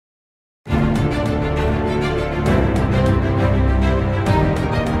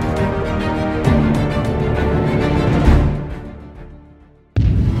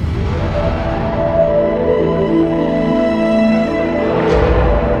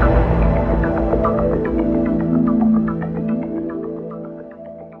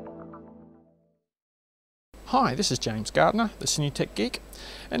Hi, this is James Gardner, the CineTechGeek,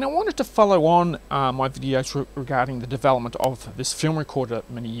 and I wanted to follow on my videos regarding the development of this film recorder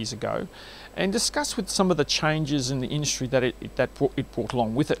many years ago and discuss with some of the changes in the industry that it brought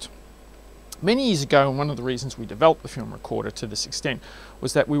along with it. Many years ago, and one of the reasons we developed the film recorder to this extent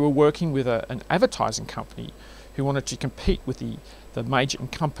was that we were working with an advertising company who wanted to compete with the major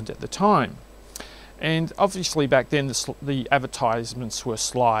incumbent at the time. And obviously back then the advertisements were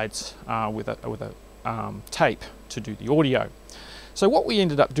slides with a tape to do the audio. So what we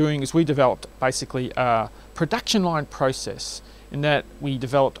ended up doing is we developed basically a production line process in that we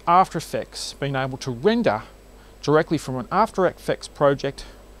developed After Effects, being able to render directly from an After Effects project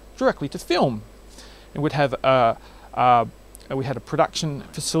directly to film. And we had a production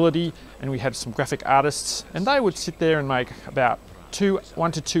facility and we had some graphic artists, and they would sit there and make about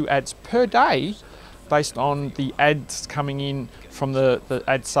 1 to 2 ads per day based on the ads coming in from the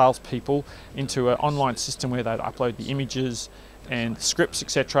ad sales people into an online system where they'd upload the images and scripts,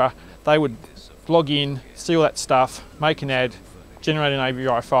 etc. They would log in, see all that stuff, make an ad, generate an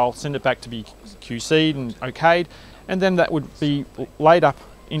AVI file, send it back to be QC'd and okayed, and then that would be laid up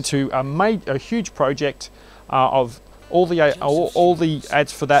into a huge project of all the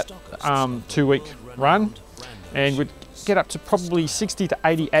ads for that 2-week run, and would get up to probably 60 to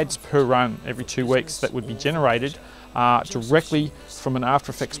 80 ads per run every 2 weeks that would be generated directly from an After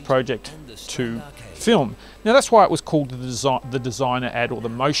Effects project to film. Now that's why it was called the designer ad or the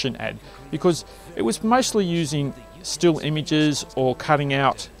motion ad, because it was mostly using still images or cutting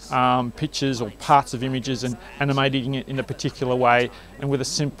out pictures or parts of images and animating it in a particular way and with a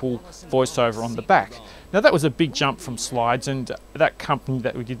simple voiceover on the back. Now that was a big jump from slides, and that company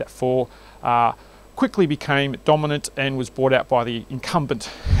that we did that for quickly became dominant and was bought out by the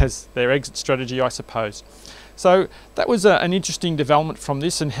incumbent as their exit strategy, I suppose. So that was an interesting development from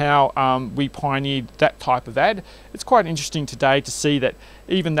this, and how we pioneered that type of ad. It's quite interesting today to see that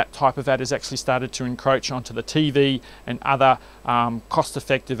even that type of ad has actually started to encroach onto the TV and other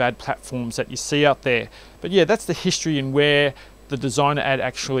cost-effective ad platforms that you see out there. But yeah, that's the history and where the designer ad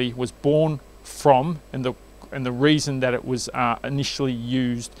actually was born from, and the reason that it was initially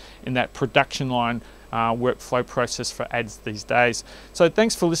used in that production line workflow process for ads these days. So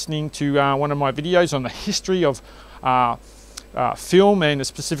thanks for listening to one of my videos on the history of film, and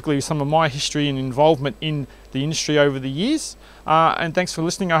specifically some of my history and involvement in the industry over the years. And thanks for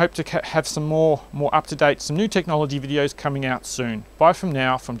listening. I hope to have some more up-to-date, some new technology videos coming out soon. Bye from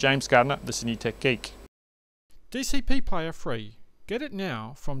now, from James Gardner, the CineTechGeek. DCP player free. Get it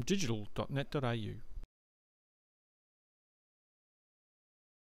now from digital.net.au.